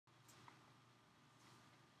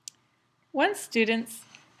Once students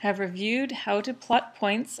have reviewed how to plot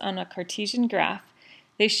points on a Cartesian graph,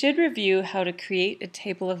 they should review how to create a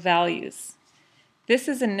table of values. This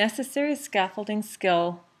is a necessary scaffolding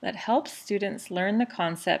skill that helps students learn the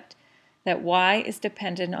concept that y is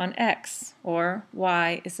dependent on x, or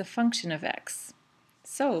y is a function of x.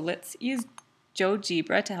 So let's use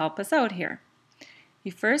GeoGebra to help us out here.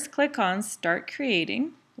 You first click on Start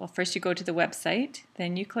Creating. Well, first you go to the website,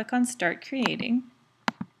 then you click on Start Creating.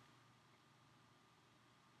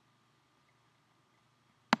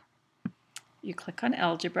 You click on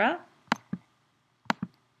Algebra,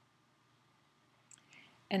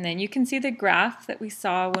 and then you can see the graph that we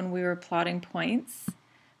saw when we were plotting points.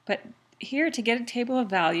 But here, to get a table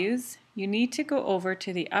of values, you need to go over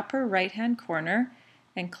to the upper right-hand corner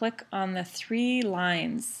and click on the three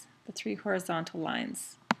lines, the three horizontal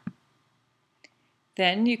lines.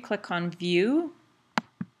 Then you click on View,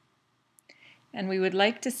 and we would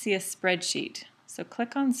like to see a spreadsheet. So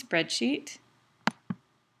click on Spreadsheet,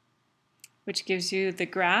 which gives you the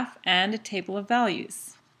graph and a table of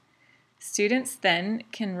values. Students then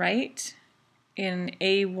can write in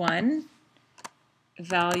A1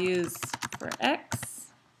 values for x,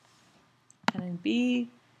 and in B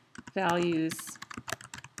values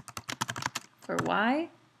for y,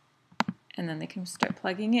 and then they can start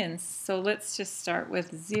plugging in. So let's just start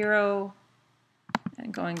with 0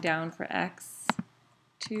 and going down for x,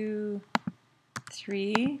 2,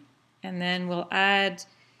 3, and then we'll add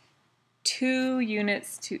 2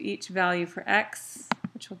 units to each value for x,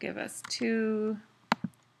 which will give us 2,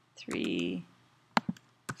 3,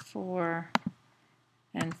 4,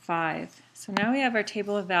 and 5. So now we have our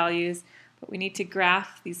table of values, but we need to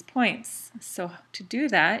graph these points. So to do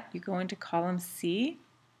that, you go into column C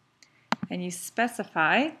and you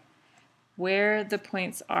specify where the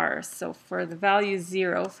points are. So for the value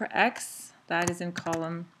 0 for x, that is in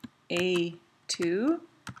column A2.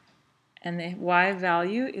 And the y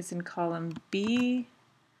value is in column B,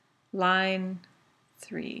 line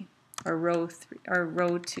 3, or row 3, or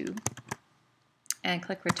row 2. And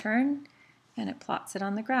click Return, and it plots it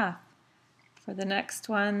on the graph. For the next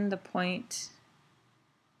one, the point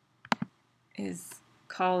is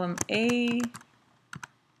column A,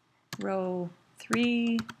 row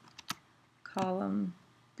 3, column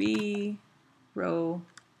B, row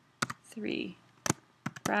 3.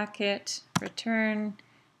 Bracket, return,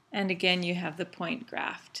 and again you have the point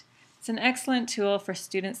graphed. It's an excellent tool for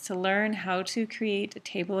students to learn how to create a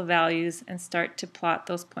table of values and start to plot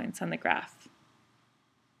those points on the graph.